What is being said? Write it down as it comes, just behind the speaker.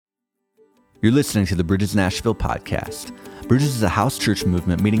You're listening to the Bridges Nashville podcast. Bridges is a house church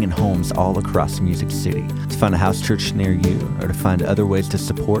movement meeting in homes all across Music City. To find a house church near you or to find other ways to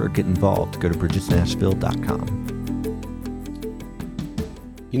support or get involved, go to bridgesnashville.com.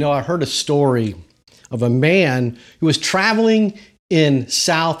 You know, I heard a story of a man who was traveling in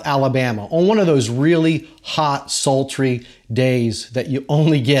South Alabama on one of those really hot, sultry days that you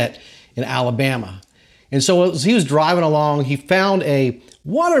only get in Alabama. And so as he was driving along, he found a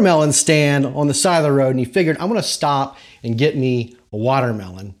watermelon stand on the side of the road, and he figured, I'm going to stop and get me a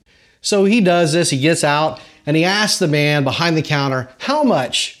watermelon. So he does this, he gets out, and he asks the man behind the counter, how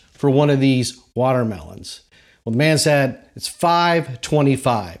much for one of these watermelons? Well, the man said, it's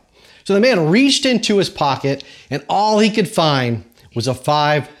 $5.25. So the man reached into his pocket, and all he could find was a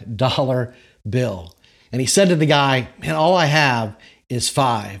 $5 bill. And he said to the guy, man, all I have is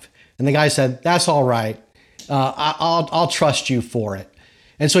 $5. And the guy said, that's all right. I'll trust you for it.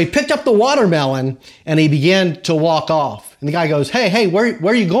 And so he picked up the watermelon and he began to walk off. And the guy goes, hey, where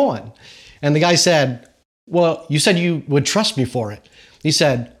are you going? And the guy said, well, you said you would trust me for it. He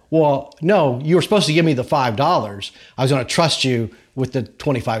said, well, no, you were supposed to give me the $5. I was going to trust you with the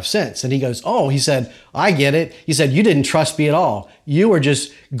 25 cents. And he goes, oh, he said, I get it. He said, you didn't trust me at all. You were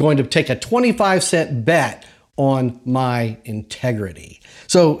just going to take a 25-cent bet on my integrity.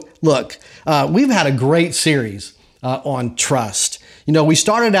 So look, we've had a great series on trust. You know, we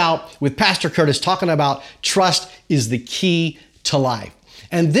started out with Pastor Curtis talking about trust is the key to life.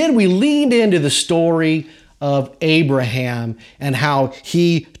 And then we leaned into the story of Abraham and how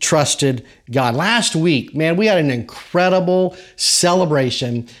he trusted God. Last week, man, we had an incredible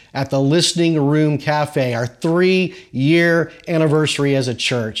celebration at the Listening Room Cafe, our 3-year anniversary as a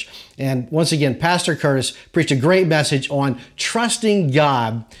church. And once again, Pastor Curtis preached a great message on trusting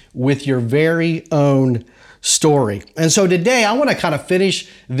God with your very own story. And so today I want to kind of finish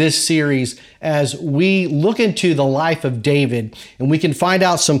this series as we look into the life of David and we can find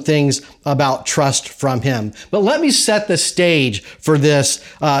out some things about trust from him. But let me set the stage for this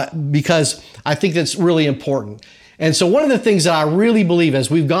because I think that's really important. And so one of the things that I really believe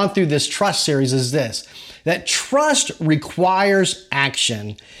as we've gone through this trust series is this, that trust requires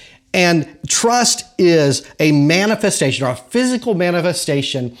action. And trust is a manifestation or a physical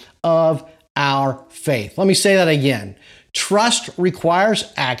manifestation of our faith. Let me say that again. Trust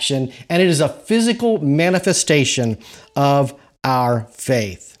requires action, and it is a physical manifestation of our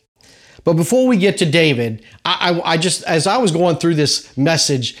faith. But before we get to David, I just, as I was going through this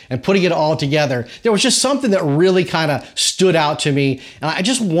message and putting it all together, there was just something that really kind of stood out to me. And I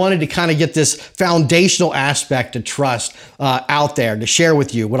just wanted to kind of get this foundational aspect of trust out there to share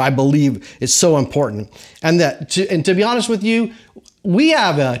with you what I believe is so important. And to be honest with you, we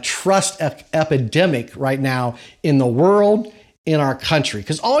have a trust epidemic right now in the world, in our country,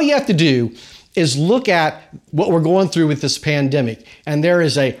 because all you have to do is look at what we're going through with this pandemic, and there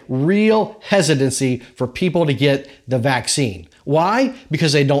is a real hesitancy for people to get the vaccine. Why?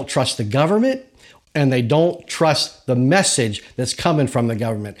 Because they don't trust the government and they don't trust the message that's coming from the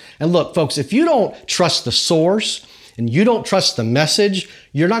government. And look, folks, if you don't trust the source and you don't trust the message,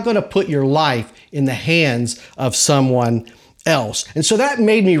 you're not going to put your life in the hands of someone else. And so that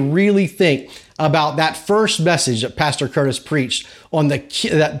made me really think about that first message that Pastor Curtis preached on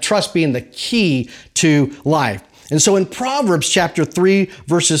that trust being the key to life. And so in Proverbs chapter 3,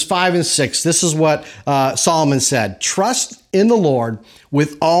 verses 5 and 6, this is what Solomon said, trust in the Lord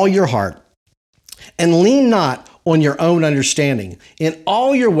with all your heart and lean not on your own understanding. In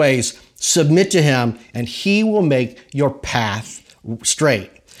all your ways, submit to him and he will make your path straight.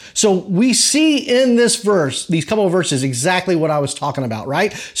 So we see in this verse, these couple of verses, exactly what I was talking about,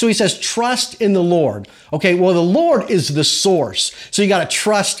 right? So he says, trust in the Lord. Okay, well, the Lord is the source. So you got to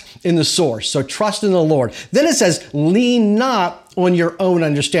trust in the source. So trust in the Lord. Then it says, lean not on your own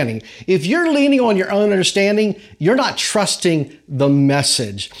understanding. If you're leaning on your own understanding, you're not trusting the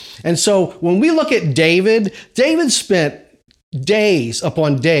message. And so when we look at David spent days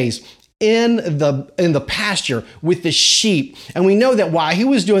upon days in the pasture with the sheep. And we know that while he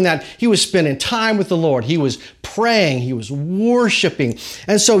was doing that, he was spending time with the Lord. He was praying, he was worshiping.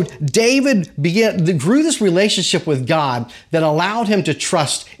 And so David grew this relationship with God that allowed him to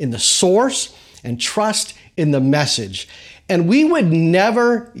trust in the source and trust in the message. And we would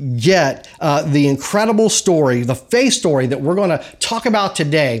never get the incredible story, the faith story that we're going to talk about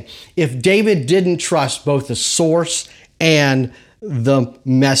today if David didn't trust both the source and the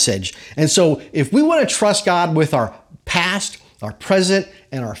message. And so if we want to trust God with our past, our present,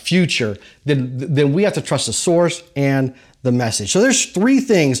 and our future, then we have to trust the source and the message. So there's 3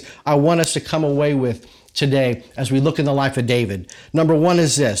 things I want us to come away with today as we look in the life of David. Number 1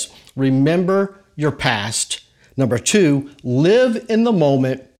 is this. remember your past. Number 2, live in the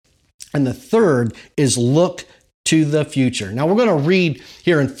moment. And the third is look to the future. Now we're going to read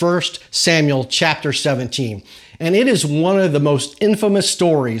here in 1 Samuel chapter 17. And it is one of the most infamous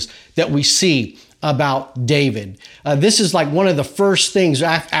stories that we see about David. This is like one of the first things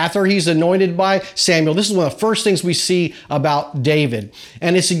after he's anointed by Samuel. This is one of the first things we see about David.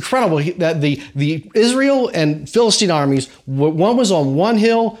 And it's incredible that the Israel and Philistine armies, one was on one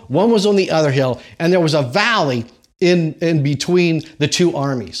hill, one was on the other hill, and there was a valley in between the two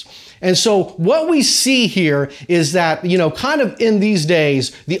armies. And so what we see here is that, kind of in these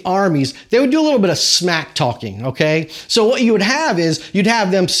days, the armies, they would do a little bit of smack talking, okay? So what you would have is you'd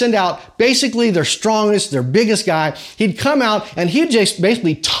have them send out basically their strongest, their biggest guy. He'd come out and he'd just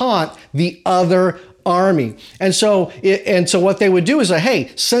basically taunt the other army. And so what they would do is say,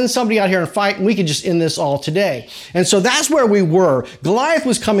 hey, send somebody out here and fight, and we could just end this all today. And so that's where we were. Goliath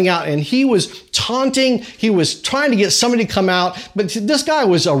was coming out and he was taunting. He was trying to get somebody to come out, but this guy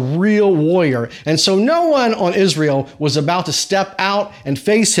was a real warrior. And so no one on Israel was about to step out and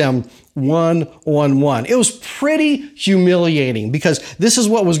face him one-on-one. It was pretty humiliating because this is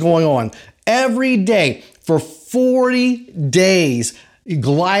what was going on. Every day for 40 days,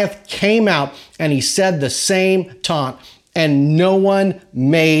 Goliath came out and he said the same taunt, and no one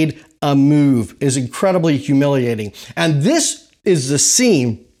made a move. It is incredibly humiliating. And this is the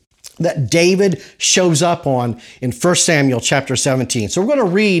scene that David shows up on in 1 Samuel chapter 17. So we're going to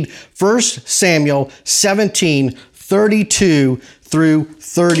read 1 Samuel 17, 32 through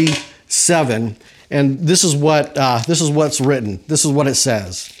 37. And this is what's written. This is what it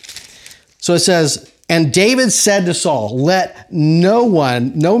says. So it says, and David said to Saul, let no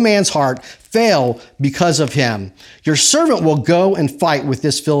man's heart fail because of him. Your servant will go and fight with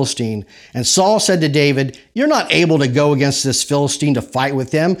this Philistine. And Saul said to David, you're not able to go against this Philistine to fight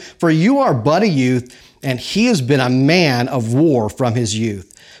with him, for you are but a youth, and he has been a man of war from his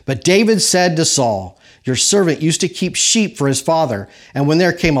youth. But David said to Saul, your servant used to keep sheep for his father, and when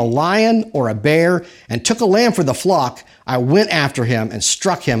there came a lion or a bear and took a lamb for the flock, I went after him and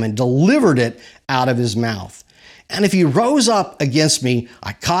struck him and delivered it out of his mouth. And if he rose up against me,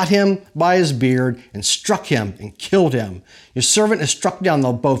 I caught him by his beard and struck him and killed him. Your servant has struck down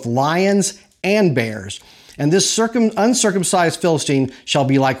both lions and bears. And this uncircumcised Philistine shall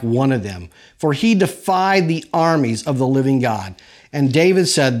be like one of them, for he defied the armies of the living God. And David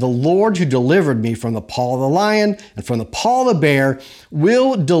said, the Lord who delivered me from the paw of the lion and from the paw of the bear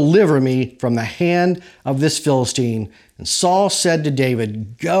will deliver me from the hand of this Philistine. And Saul said to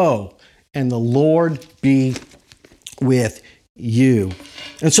David, go, and the Lord be with you.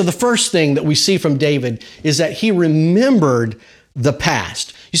 And so the first thing that we see from David is that he remembered the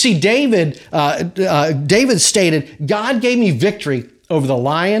past. You see, David stated, God gave me victory over the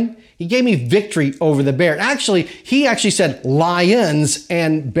lion. He gave me victory over the bear. He actually said lions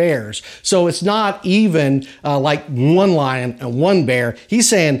and bears. So it's not even like one lion and one bear. He's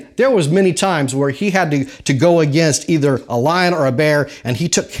saying there was many times where he had to go against either a lion or a bear, and he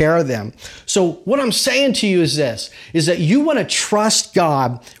took care of them. So what I'm saying to you is this, is that you want to trust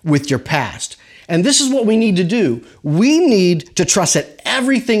God with your past. And this is what we need to do. We need to trust that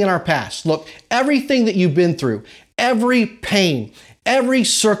everything in our past, look, everything that you've been through, every pain, every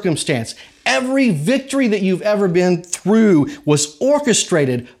circumstance, every victory that you've ever been through was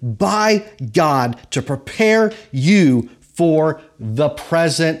orchestrated by God to prepare you for the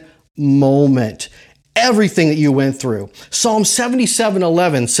present moment. Everything that you went through. Psalm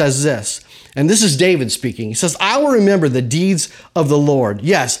 77:11 says this, and this is David speaking. He says, I will remember the deeds of the Lord.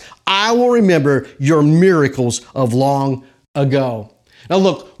 Yes, I will remember your miracles of long ago. Now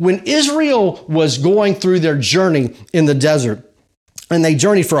look, when Israel was going through their journey in the desert, and they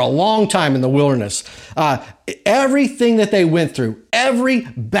journeyed for a long time in the wilderness, everything that they went through, every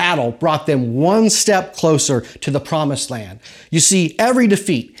battle brought them one step closer to the promised land. You see, every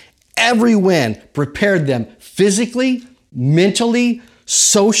defeat, every win prepared them physically, mentally,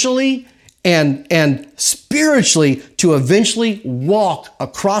 socially, and spiritually to eventually walk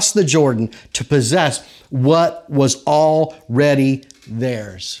across the Jordan to possess what was already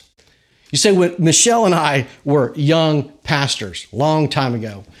theirs. You say, when Michelle and I were young pastors, long time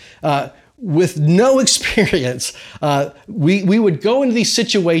ago, with no experience, we would go into these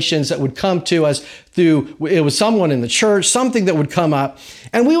situations that would come to us through, it was someone in the church, something that would come up,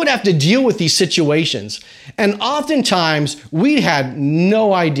 and we would have to deal with these situations. And oftentimes, we had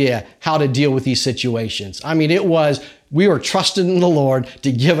no idea how to deal with these situations. I mean, we were trusting in the Lord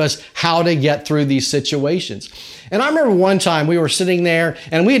to give us how to get through these situations. And I remember one time we were sitting there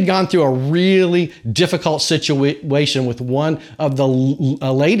and we had gone through a really difficult situation with one of the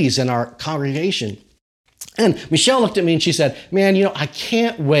ladies in our congregation. And Michelle looked at me and she said, man, I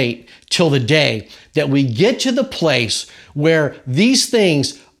can't wait till the day that we get to the place where these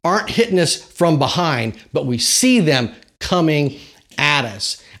things aren't hitting us from behind, but we see them coming at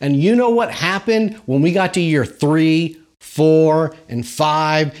us. And you know what happened when we got to year 3, 4, and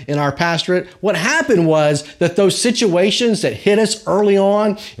 5 in our pastorate? What happened was that those situations that hit us early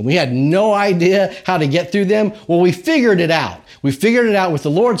on and we had no idea how to get through them, well, we figured it out. We figured it out with the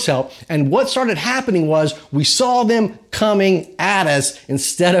Lord's help. And what started happening was we saw them coming at us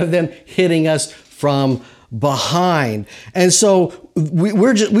instead of them hitting us from behind. And so we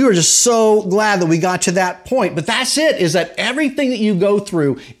were just so glad that we got to that point. But that's it, is that everything that you go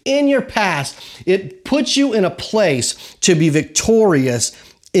through in your past, it puts you in a place to be victorious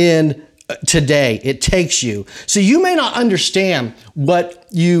in today. It takes you. So you may not understand what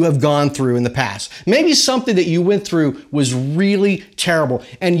you have gone through in the past. Maybe something that you went through was really terrible.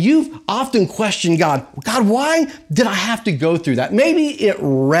 And you've often questioned God, why did I have to go through that? Maybe it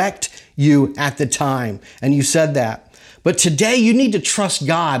wrecked you at the time and you said that. But today you need to trust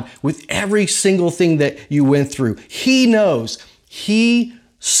God with every single thing that you went through. He knows. He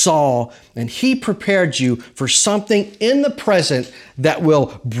saw and He prepared you for something in the present that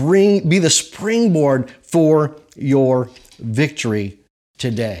will be the springboard for your victory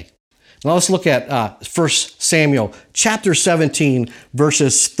today. Now let's look at 1 Samuel chapter 17,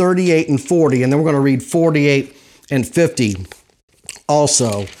 verses 38 and 40, and then we're going to read 48 and 50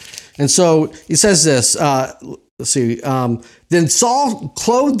 also. And so he says this, then Saul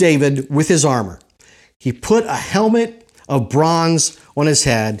clothed David with his armor. He put a helmet of bronze on his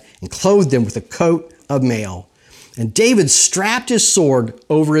head and clothed him with a coat of mail. And David strapped his sword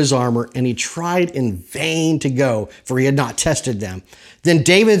over his armor, and he tried in vain to go, for he had not tested them. Then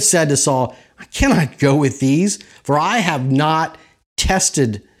David said to Saul, I cannot go with these, for I have not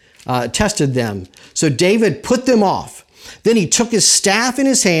tested them. So David put them off. Then he took his staff in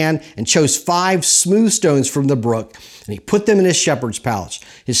his hand and chose 5 smooth stones from the brook, and he put them in his shepherd's pouch.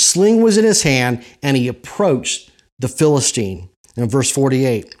 His sling was in his hand, and he approached the Philistine. In verse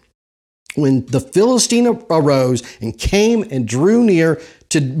 48, when the Philistine arose and came and drew near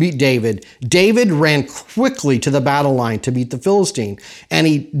to meet David, David ran quickly to the battle line to meet the Philistine.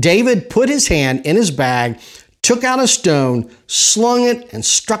 And David put his hand in his bag, took out a stone, slung it, and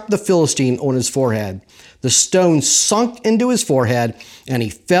struck the Philistine on his forehead. The stone sunk into his forehead, and he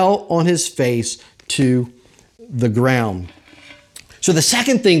fell on his face to the ground. So the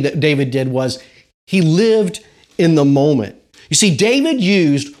second thing that David did was he lived in the moment. You see, David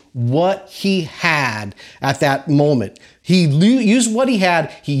used what he had at that moment. He used what he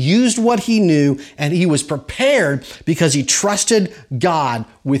had, he used what he knew, and he was prepared because he trusted God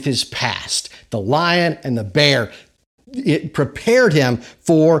with his past. The lion and the bear, it prepared him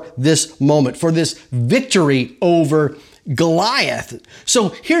for this moment, for this victory over Goliath. So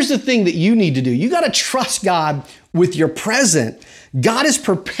here's the thing that you need to do. You got to trust God with your present. God has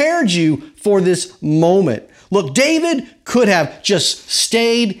prepared you for this moment. Look, David could have just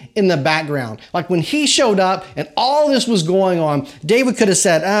stayed in the background. Like when he showed up and all this was going on, David could have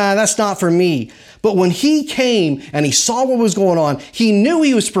said, that's not for me. But when he came and he saw what was going on, he knew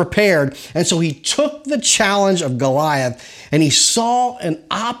he was prepared. And so he took the challenge of Goliath and he saw an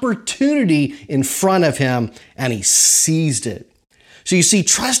opportunity in front of him and he seized it. So you see,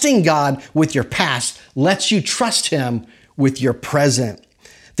 trusting God with your past lets you trust Him with your present.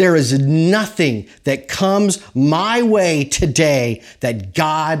 There is nothing that comes my way today that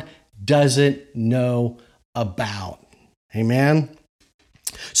God doesn't know about. Amen?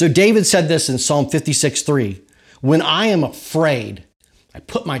 So David said this in Psalm 56:3, when I am afraid, I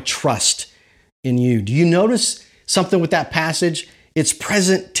put my trust in you. Do you notice something with that passage? It's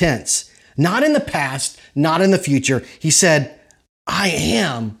present tense, not in the past, not in the future. He said,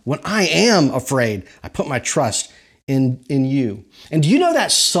 when I am afraid, I put my trust in you. And do you know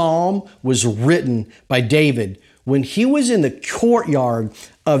that psalm was written by David when he was in the courtyard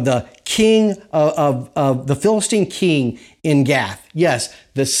of the king of the Philistine king in Gath? Yes,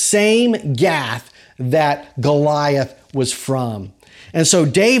 the same Gath that Goliath was from. And so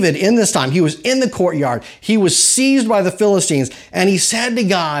David, in this time, he was in the courtyard. He was seized by the Philistines, and he said to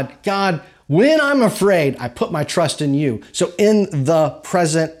God, God, when I'm afraid, I put my trust in you. So in the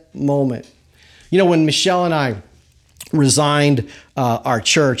present moment. You know, when Michelle and I resigned our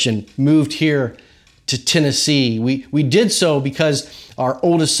church and moved here to Tennessee. We did so because our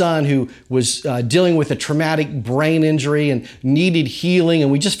oldest son, who was dealing with a traumatic brain injury and needed healing,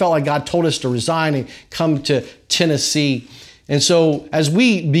 and we just felt like God told us to resign and come to Tennessee. And so as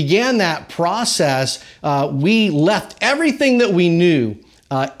we began that process, we left everything that we knew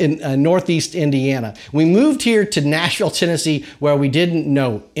in Northeast Indiana. We moved here to Nashville, Tennessee, where we didn't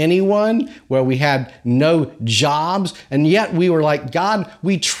know anyone, where we had no jobs, and yet we were like, God,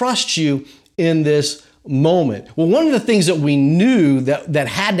 we trust you in this moment. Well, one of the things that we knew that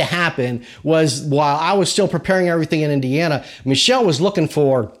had to happen was, while I was still preparing everything in Indiana, Michelle was looking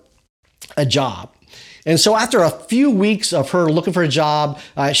for a job. And so after a few weeks of her looking for a job,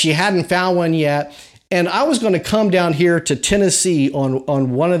 she hadn't found one yet. And I was going to come down here to Tennessee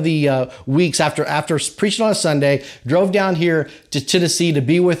on one of the weeks after preaching on a Sunday, drove down here to Tennessee to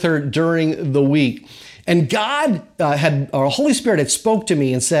be with her during the week. And God our Holy Spirit had spoke to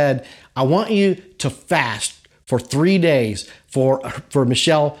me and said, I want you to fast for 3 days for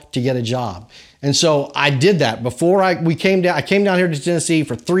Michelle to get a job. And so I did that. Before I came down here to Tennessee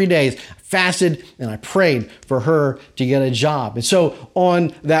for 3 days, fasted, and I prayed for her to get a job. And so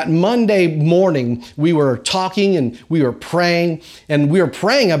on that Monday morning, we were talking and we were praying, and we were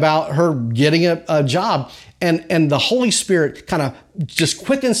praying about her getting a job. And the Holy Spirit kind of just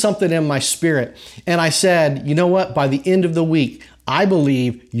quickened something in my spirit. And I said, you know what? By the end of the week, I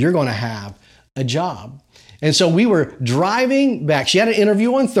believe you're going to have a job. And so we were driving back. She had an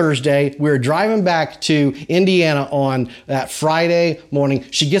interview on Thursday. We were driving back to Indiana on that Friday morning.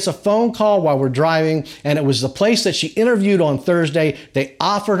 She gets a phone call while we're driving, and it was the place that she interviewed on Thursday. They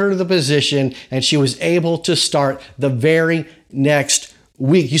offered her the position, and she was able to start the very next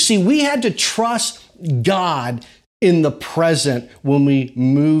week. You see, we had to trust God in the present when we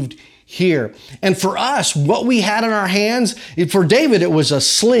moved here. And for us, what we had in our hands, for David, it was a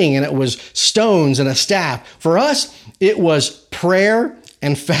sling and it was stones and a staff. For us, it was prayer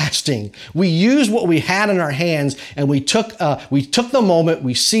and fasting. We used what we had in our hands, and we took the moment,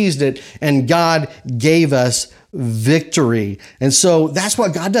 we seized it, and God gave us victory. And so that's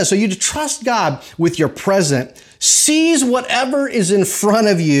what God does. So you trust God with your present. Seize whatever is in front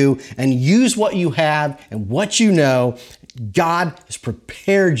of you and use what you have and what you know. God has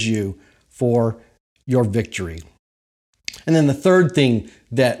prepared you for your victory. And then the third thing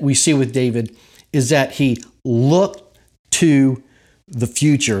that we see with David is that he looked to the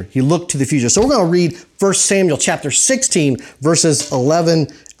future. He looked to the future. So we're going to read 1 Samuel chapter 16, verses 11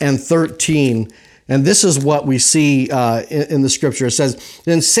 and 13. And this is what we see in the scripture. It says,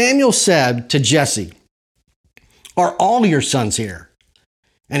 Then Samuel said to Jesse, Are all your sons here?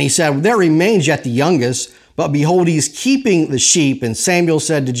 And he said, There remains yet the youngest, but behold, he is keeping the sheep. And Samuel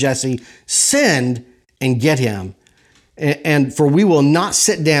said to Jesse, Send and get him, and for we will not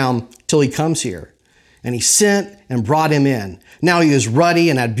sit down till he comes here. And he sent and brought him in. Now he was ruddy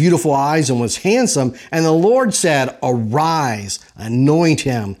and had beautiful eyes and was handsome. And the Lord said, Arise, anoint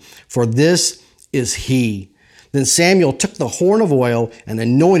him, for this is he. Then Samuel took the horn of oil and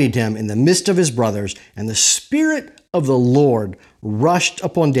anointed him in the midst of his brothers. And the Spirit of the Lord rushed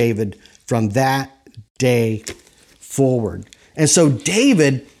upon David from that day forward. And so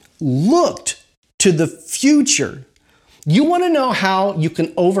David looked to the future. You want to know how you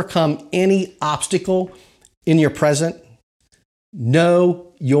can overcome any obstacle in your present?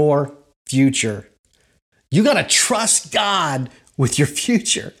 Know your future. You got to trust God with your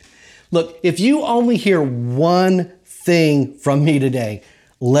future. Look, if you only hear one thing from me today,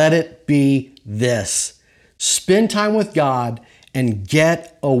 let it be this. Spend time with God and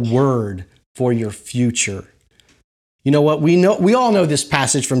get a word for your future. You know what? We all know this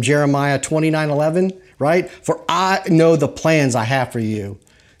passage from Jeremiah 29:11, right? For I know the plans I have for you,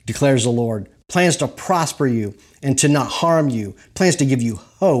 declares the Lord. Plans to prosper you and to not harm you. Plans to give you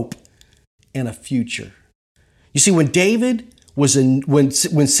hope and a future. You see, when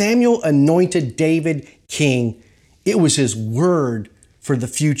Samuel anointed David king, it was his word for the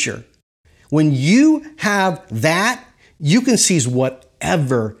future. When you have that, you can seize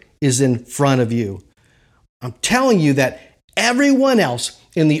whatever is in front of you. I'm telling you that everyone else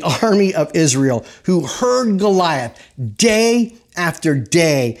in the army of Israel who heard Goliath day after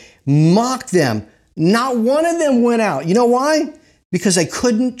day mocked them, not one of them went out. You know why? Because they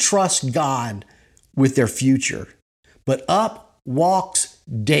couldn't trust God with their future. But up walks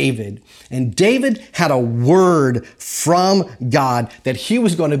David. And David had a word from God that he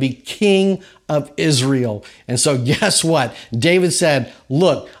was going to be king of Israel. And so guess what? David said,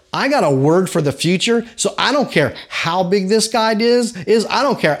 look, I got a word for the future. So I don't care how big this guy is. I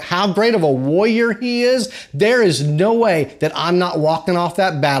don't care how great of a warrior he is. There is no way that I'm not walking off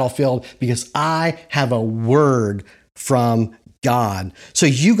that battlefield because I have a word from God. So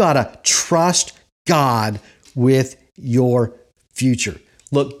you got to trust God with your future.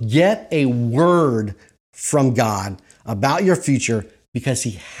 Look, get a word from God about your future because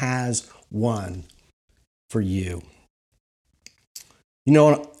he has one for you. You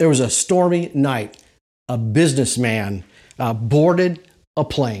know, there was a stormy night. A businessman boarded a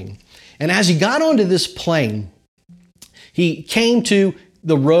plane. And as he got onto this plane, he came to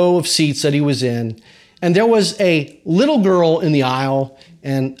the row of seats that he was in, and there was a little girl in the aisle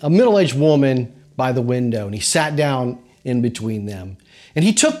and a middle-aged woman by the window, and he sat down in between them. And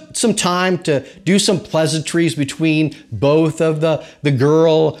he took some time to do some pleasantries between both of the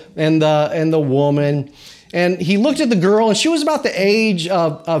girl and the woman. And he looked at the girl, and she was about the age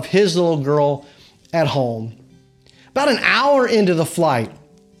of his little girl at home. About an hour into the flight,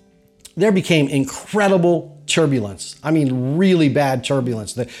 there became incredible turbulence. I mean, really bad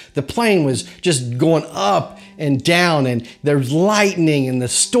turbulence. The plane was just going up and down, and there's lightning, and the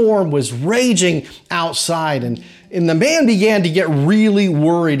storm was raging outside. And the man began to get really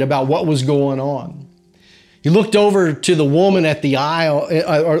worried about what was going on. He looked over to the woman at the aisle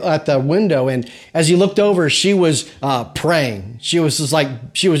or at the window, and as he looked over, she was praying. She was just like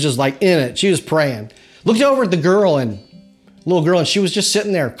in it. She was praying. Looked over at the little girl, and she was just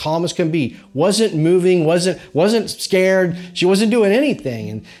sitting there, calm as can be. Wasn't moving. Wasn't scared. She wasn't doing anything.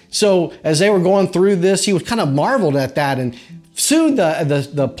 And so as they were going through this, he was kind of marveled at that. And soon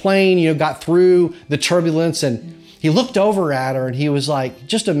the plane, got through the turbulence, and he looked over at her, and he was like,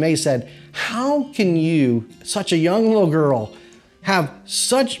 just amazed, said, "How can you, such a young little girl,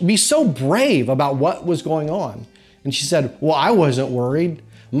 be so brave about what was going on?" And she said, "Well, I wasn't worried.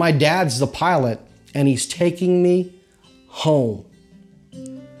 My dad's the pilot, and he's taking me home."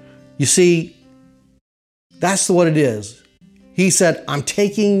 You see, that's what it is. He said, "I'm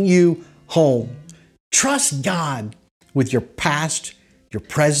taking you home." Trust God with your past, your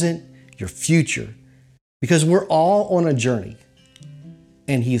present, your future, because we're all on a journey,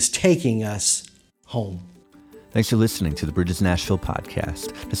 and He is taking us home. Thanks for listening to the Bridges Nashville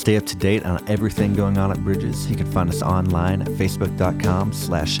podcast. To stay up to date on everything going on at Bridges, you can find us online at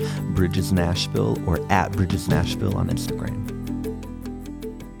facebook.com/BridgesNashville or at Bridges Nashville on Instagram.